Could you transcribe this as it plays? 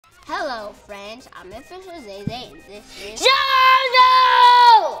Hello, friends. I'm Official Zay Zay, and this is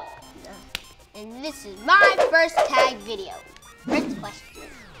JoJo! And this is my first tag video. First question.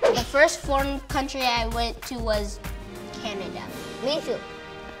 The first foreign country I went to was Canada. Me too.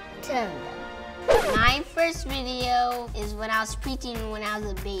 Canada. My first video is when I was preaching when I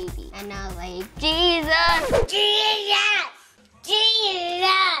was a baby. And I was like, Jesus! Jesus!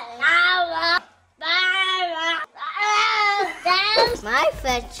 Jesus! My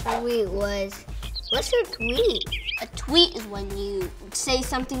first tweet was, what's your tweet? A tweet is when you say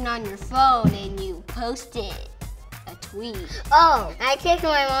something on your phone and you post it. A tweet. Oh, I take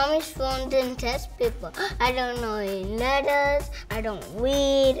my mommy's phone and test people. I don't know any letters. I don't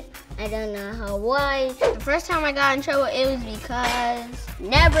read. I don't know how to write. The first time I got in trouble, it was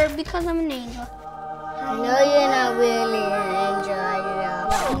because I'm an angel. No, you're not really an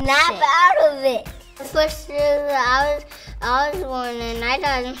angel. Snap out of it. The first year I was born and I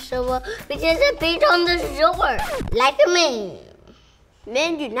got in trouble because I peed on the floor, like a man.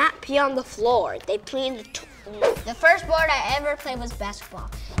 Men do not pee on the floor. They pee in the toilet. The first sport I ever played was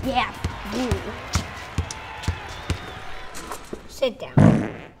basketball. Yeah. Sit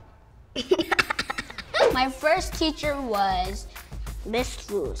down. My first teacher was Miss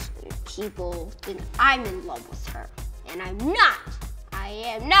Lewis. People think I'm in love with her, and I'm not. I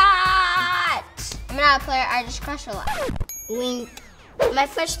am not. I'm not a player. I just crush a lot. Wink. My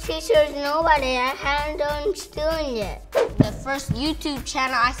first teacher is nobody. I haven't done stealing yet. The first YouTube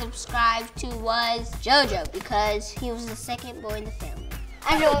channel I subscribed to was JoJo because he was the second boy in the family.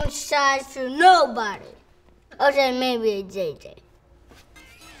 I don't subscribe to nobody. Okay, maybe it's JJ.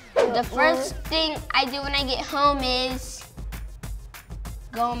 The first thing I do when I get home is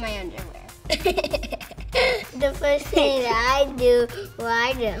go in my underwear. The first thing that I do when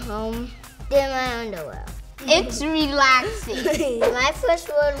I get home is in my underwear. It's relaxing. My first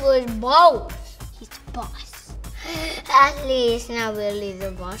word was boss. He's the boss. Actually, it's not really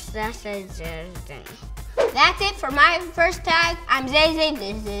the boss. That's a thing. That's it for my first tag. I'm Zay Zay.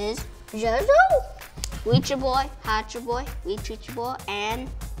 This is JoJo. Wee's your boy, Hot your boy, we treat your boy, and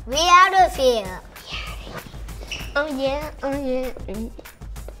we out of here. Oh yeah.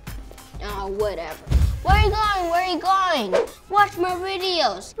 Oh, whatever. Where are you going? Where are you going? Watch my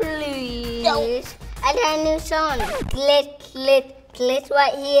videos. Please. No. I got a new song. Click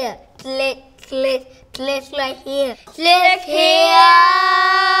right here. Click right here. Click here.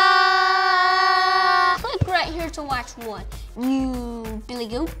 Click right here to watch one. You Billy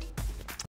Goat.